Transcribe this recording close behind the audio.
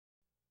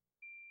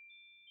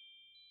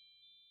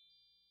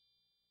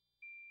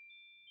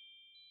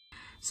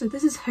So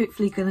this is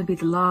hopefully going to be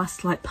the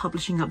last like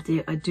publishing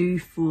update I do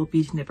for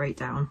Beauty and the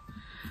Breakdown,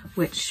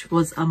 which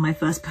was my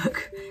first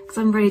book, because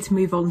I'm ready to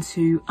move on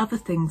to other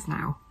things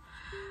now.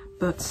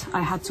 But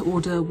I had to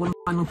order one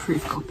final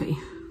proof copy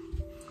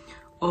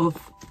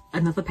of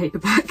another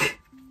paperback.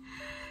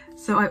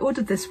 So I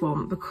ordered this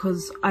one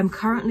because I'm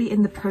currently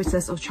in the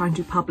process of trying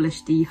to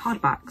publish the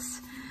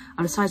hardbacks.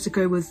 I decided to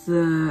go with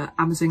the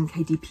Amazon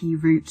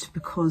KDP route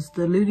because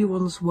the Lulu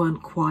ones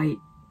weren't quite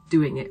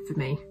doing it for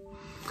me.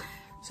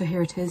 So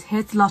here it is.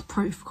 Here's the last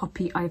proof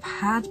copy I've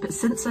had, but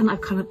since then I've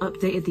kind of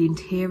updated the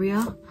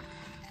interior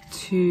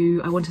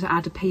to, I wanted to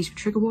add a page for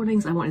trigger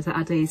warnings, I wanted to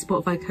add a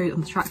Spotify code on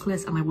the track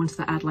list, and I wanted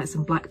to add like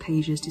some black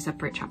pages to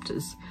separate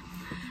chapters.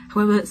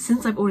 However,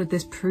 since I've ordered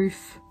this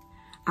proof,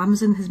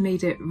 Amazon has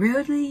made it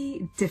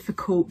really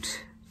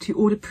difficult to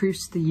order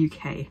proofs to the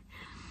UK.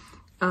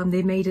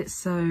 They made it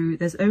so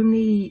there's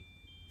only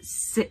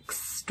 6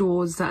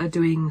 stores that are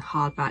doing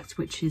hardbacks,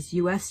 which is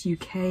US,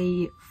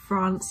 UK,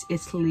 France,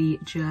 Italy,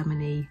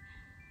 Germany,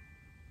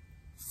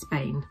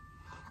 Spain.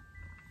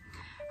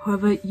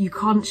 However, you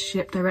can't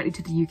ship directly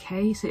to the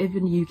UK, so if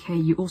in the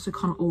UK you also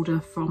can't order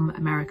from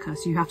America,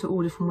 so you have to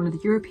order from one of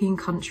the European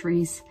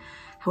countries.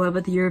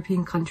 However, the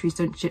European countries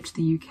don't ship to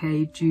the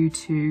UK due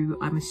to,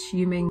 I'm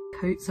assuming,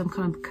 some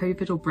kind of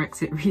COVID or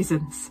Brexit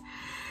reasons.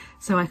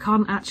 So I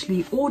can't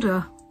actually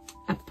order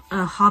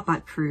a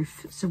hardback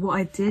proof. So what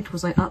I did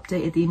was I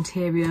updated the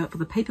interior for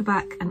the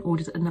paperback and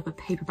ordered another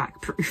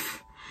paperback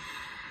proof.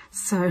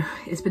 So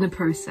it's been a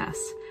process,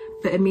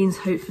 but it means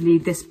hopefully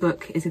this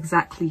book is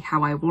exactly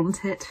how I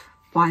want it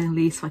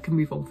finally, so I can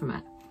move on from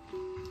it.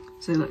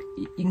 So look,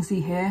 you can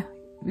see here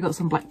we've got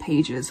some black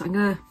pages. We're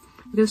gonna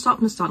start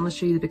from the start and I'll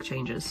show you the big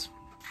changes.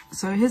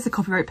 So here's the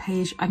copyright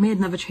page. I made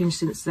another change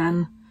since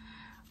then,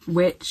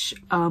 which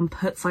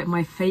puts like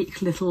my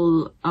fake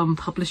little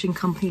publishing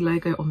company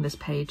logo on this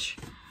page.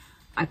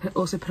 I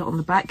also put it on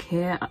the back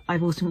here.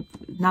 I've also,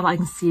 now that I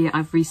can see it,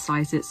 I've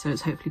resized it so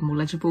it's hopefully more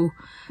legible.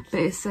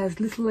 But it says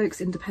Little Oaks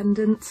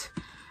Independent,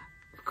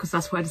 because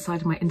that's what I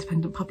decided my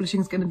independent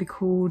publishing is going to be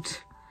called.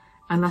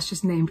 And that's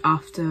just named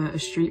after a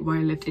street where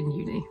I lived in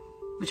uni,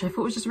 which I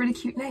thought was just a really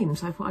cute name,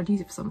 so I thought I'd use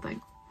it for something.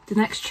 The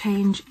next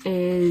change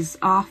is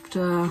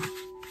after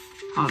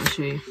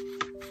Harley.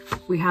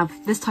 We have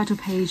this title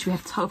page, we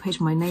have the title page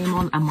with my name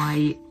on and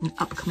my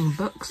upcoming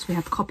books. We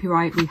have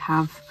copyright, we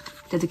have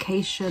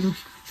dedication.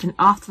 Then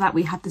after that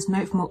we have this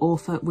note from our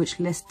author which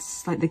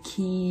lists like the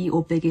key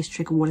or biggest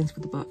trigger warnings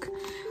for the book.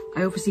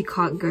 I obviously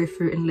can't go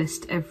through and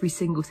list every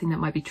single thing that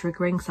might be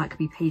triggering, so that could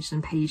be pages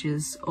and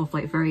pages of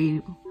like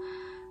very,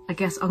 I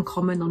guess,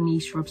 uncommon or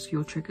niche or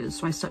obscure triggers.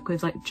 So I stuck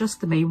with like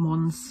just the main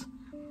ones,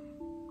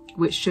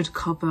 which should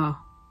cover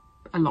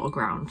a lot of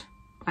ground,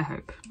 I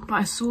hope. But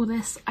I saw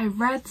this,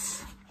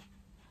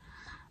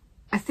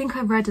 I think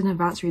I read an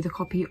advance reader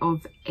copy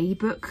of a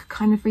book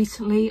kind of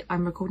recently.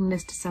 I'm recording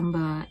this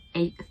December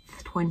 8th,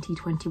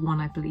 2021,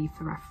 I believe,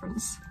 for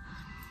reference.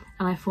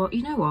 And I thought,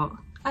 you know what?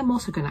 I'm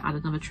also going to add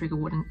another trigger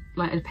warning,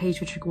 like a page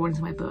for trigger warnings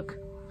in my book.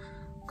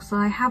 Because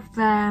I have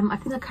them, I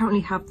think I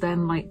currently have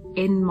them like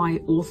in my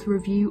author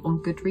review on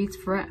Goodreads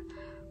for it.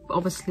 But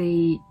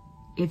obviously,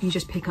 if you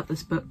just pick up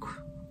this book,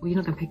 well, you're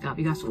not going to pick it up,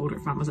 you have to order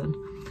it from Amazon.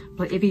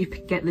 But if you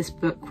get this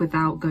book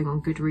without going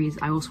on Goodreads,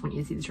 I also want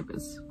you to see the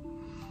triggers,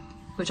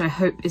 which I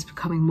hope is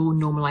becoming more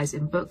normalised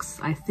in books.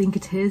 I think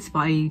it is, but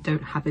I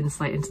don't have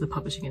insight into the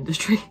publishing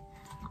industry.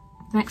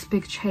 Next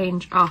big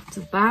change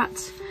after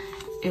that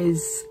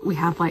is we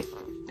have like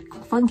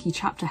funky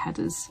chapter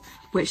headers,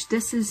 which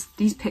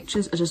these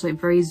pictures are just like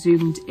very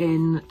zoomed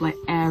in like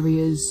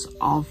areas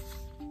of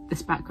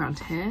this background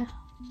here.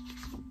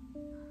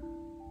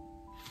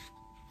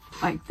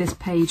 Like this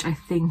page I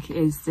think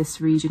is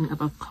this region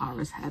above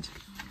Clara's head.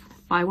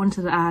 But I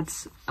wanted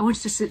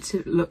just it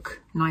to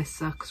look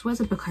nicer, because where's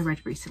a book I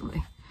read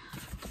recently?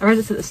 I read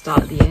this at the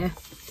start of the year,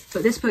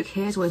 but this book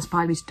here is what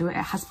inspired me to do it. It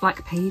has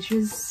black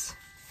pages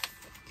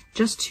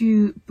just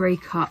to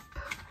break up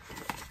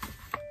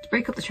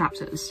the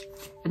chapters.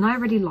 And I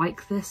really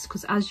like this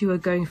because as you are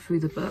going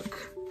through the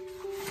book,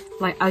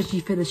 like as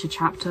you finish a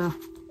chapter,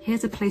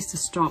 here's a place to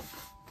stop.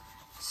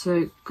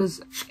 So,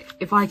 because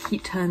if I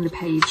keep turning the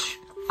page,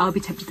 I'll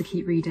be tempted to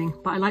keep reading,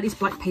 but I like these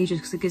black pages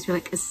because it gives me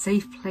like a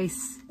safe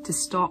place to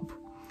stop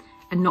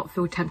and not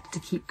feel tempted to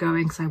keep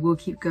going, because I will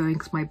keep going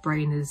because my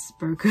brain is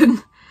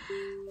broken.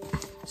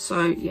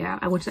 So yeah,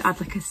 I wanted to add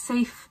like a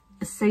safe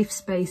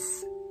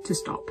space to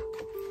stop.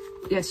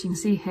 Yes, you can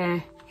see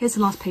here, here's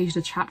the last page of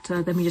the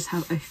chapter, then we just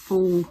have a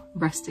full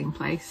resting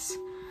place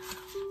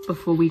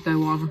before we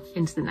go on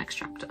into the next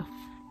chapter.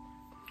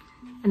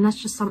 And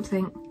that's just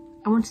something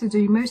I wanted to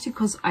do mostly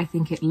because I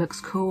think it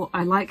looks cool.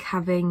 I like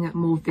having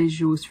more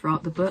visuals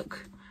throughout the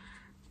book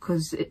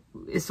because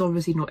it's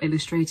obviously not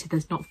illustrated,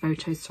 there's not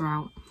photos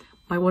throughout.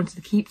 But I wanted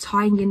to keep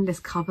tying in this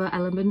cover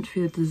element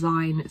through the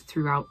design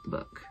throughout the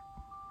book.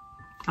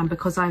 And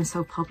because I'm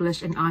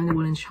self-published and I'm the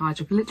one in charge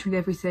of literally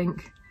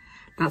everything,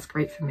 that's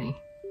great for me.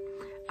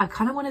 I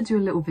kind of want to do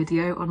a little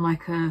video on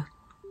like a,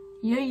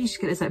 you know, you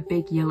just get this like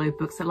big yellow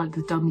books that like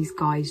the Dummy's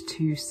Guide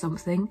to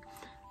something.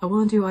 I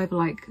want to do either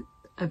like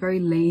a very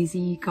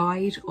lazy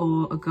guide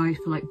or a guide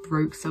for like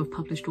broke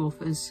self-published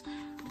authors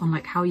on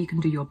like how you can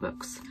do your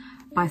books.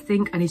 But I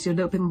think I need to do a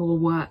little bit more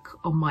work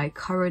on my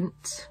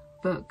current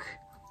book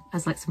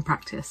as like some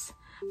practice.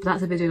 But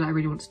that's a video that I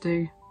really want to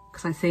do,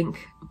 because I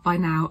think by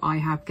now I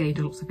have gained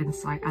lots of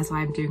insight as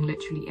I am doing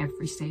literally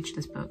every stage of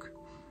this book.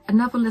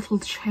 Another little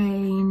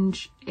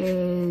change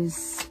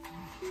is,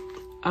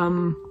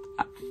 you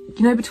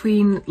know,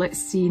 between like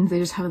scenes they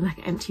just have like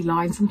an empty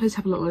line. Sometimes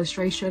have a little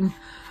illustration.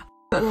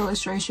 But the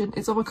illustration,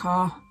 it's of a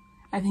car.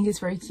 I think it's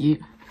very cute.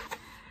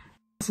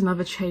 That's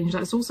another change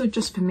that's also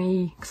just for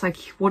me, because I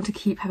want to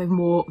keep having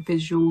more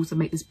visuals and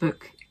make this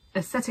book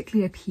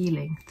aesthetically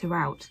appealing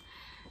throughout.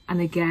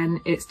 And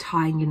again, it's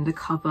tying in the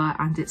cover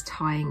and it's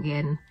tying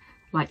in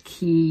like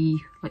key,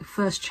 like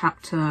first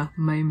chapter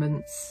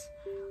moments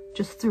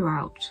just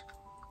throughout.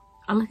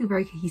 I like a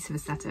very cohesive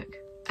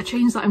aesthetic. A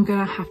change that I'm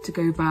gonna have to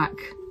go back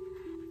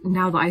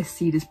now that I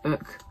see this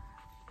book.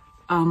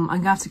 I'm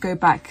gonna have to go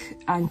back,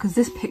 and because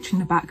this picture in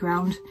the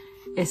background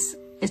is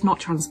not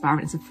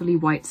transparent, it's a fully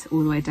white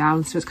all the way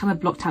down, so it's kind of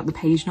blocked out the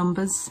page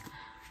numbers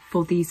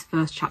for these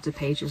first chapter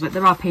pages. Like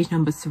there are page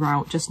numbers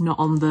throughout, just not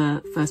on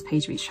the first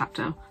page of each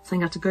chapter. So I'm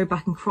gonna have to go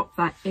back and crop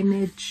that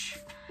image.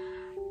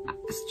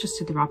 It's just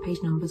so there are page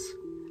numbers.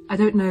 I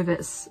don't know if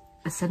it's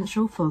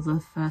essential for the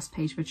first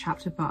page of a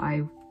chapter, but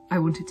I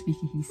want it to be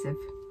cohesive.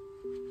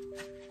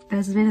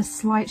 There's been a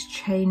slight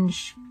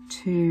change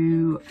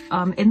to,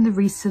 in the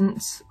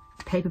recent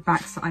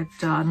paperbacks that I've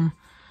done,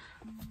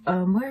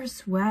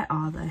 where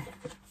are they?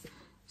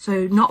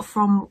 So not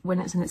from when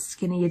it's in its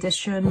skinny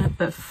edition,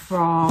 but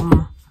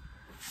from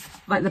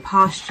like the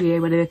past year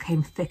when it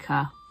became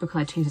thicker, because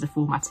I changed the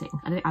formatting.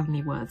 I didn't add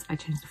any words, I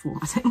changed the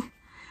formatting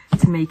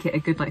to make it a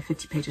good like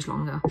 50 pages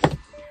longer.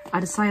 I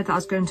decided that I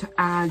was going to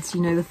add,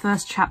 you know, the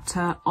first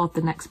chapter of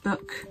the next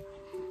book.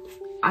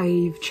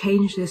 I've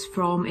changed this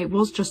from, it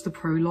was just the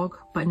prologue,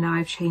 but now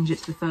I've changed it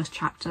to the first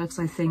chapter, because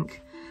I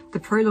think the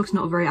prologue's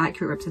not a very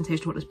accurate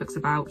representation of what this book's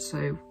about,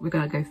 so we're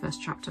gonna go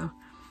first chapter.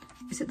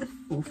 Is it the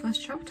full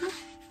first chapter?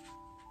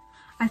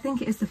 I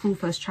think it is the full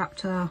first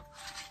chapter.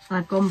 And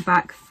I've gone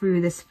back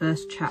through this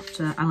first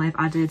chapter and I've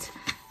added,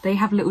 they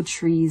have little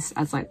trees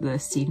as like the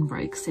scene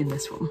breaks in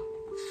this one.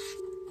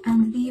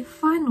 And the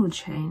final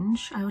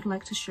change I would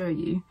like to show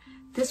you,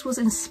 this was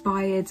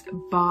inspired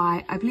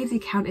by, I believe the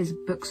account is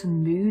Books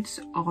and Moods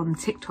on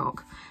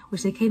TikTok,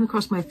 which they came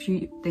across my For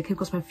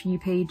You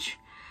page,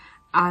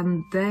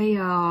 and they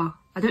are,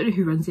 I don't know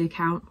who runs the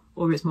account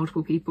or it's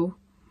multiple people,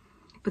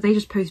 but they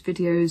just post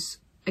videos,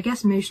 I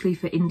guess mostly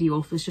for indie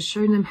authors, just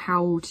showing them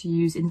how to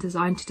use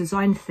InDesign to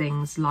design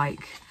things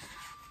like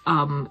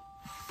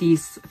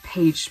these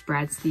page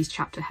spreads, these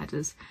chapter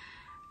headers.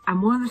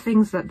 And one of the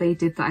things that they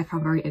did that I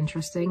found very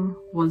interesting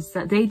was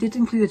that they did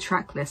include a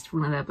track list for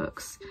one of their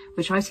books,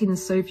 which I've seen in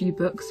so few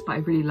books, but I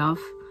really love.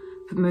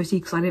 But mostly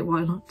because I didn't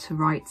want to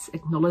write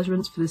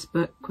acknowledgements for this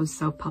book, because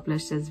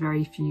self-published, there's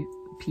very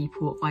few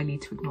people I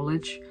need to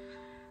acknowledge.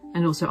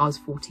 And also I was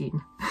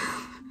 14.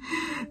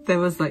 There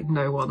was like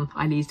no one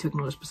I needed to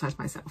acknowledge besides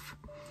myself.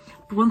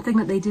 But one thing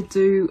that they did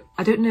do,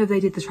 I don't know if they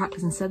did the track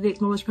list instead of the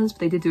acknowledgements,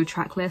 but they did do a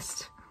track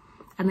list.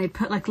 And they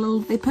put like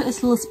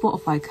this little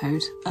Spotify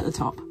code at the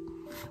top,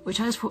 which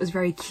I just thought was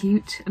very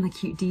cute and a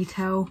cute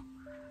detail,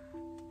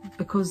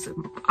 because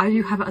I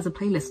do have it as a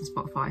playlist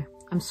on Spotify.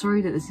 I'm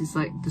sorry that this is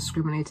like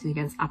discriminating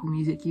against Apple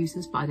Music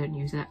users, but I don't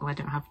use it and I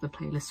don't have the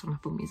playlist on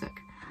Apple Music.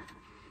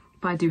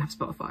 But I do have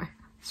Spotify.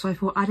 So I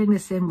thought adding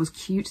this in was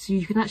cute, so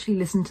you can actually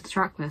listen to the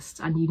track list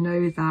and you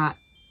know that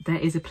there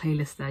is a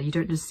playlist there. You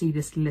don't just see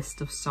this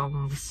list of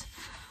songs,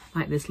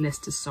 like this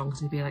list of songs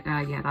and be like,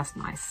 oh yeah, that's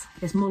nice.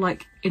 It's more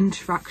like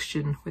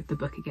interaction with the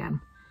book again.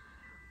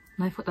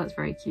 And I thought that's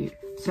very cute.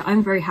 So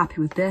I'm very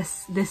happy with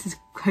this. This is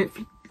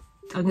hopefully,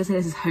 I'm gonna say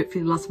this is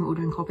hopefully the last time I'm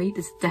ordering a copy.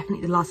 This is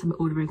definitely the last time I'm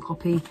ordering a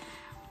copy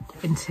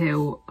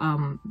until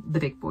the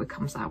big boy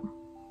comes out.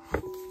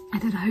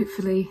 And then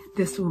hopefully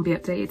this one will be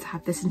updated to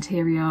have this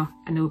interior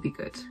and it will be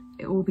good.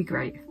 It will be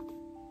great.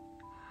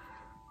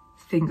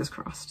 Fingers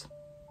crossed.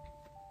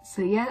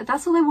 So yeah,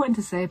 that's all I wanted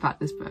to say about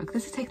this book.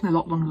 This has taken a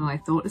lot longer than I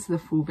thought. This is a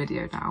full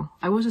video now.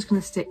 I was just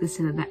going to stick this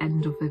in at the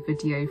end of the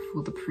video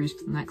for the proofs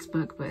for the next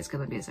book, but it's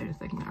going to be its own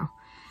thing now.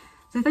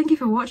 So thank you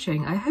for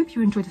watching. I hope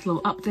you enjoyed this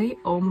little update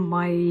on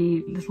my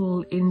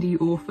little indie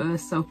author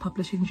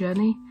self-publishing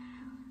journey.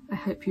 I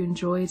hope you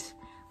enjoyed.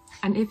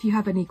 And if you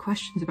have any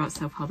questions about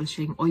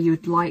self-publishing, or you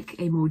would like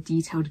a more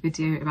detailed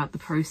video about the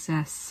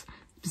process,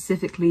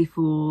 specifically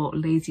for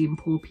lazy and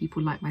poor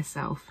people like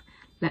myself,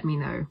 let me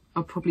know.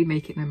 I'll probably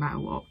make it no matter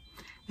what.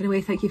 Anyway,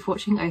 thank you for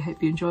watching. I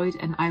hope you enjoyed,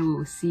 and I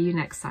will see you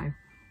next time.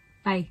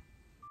 Bye.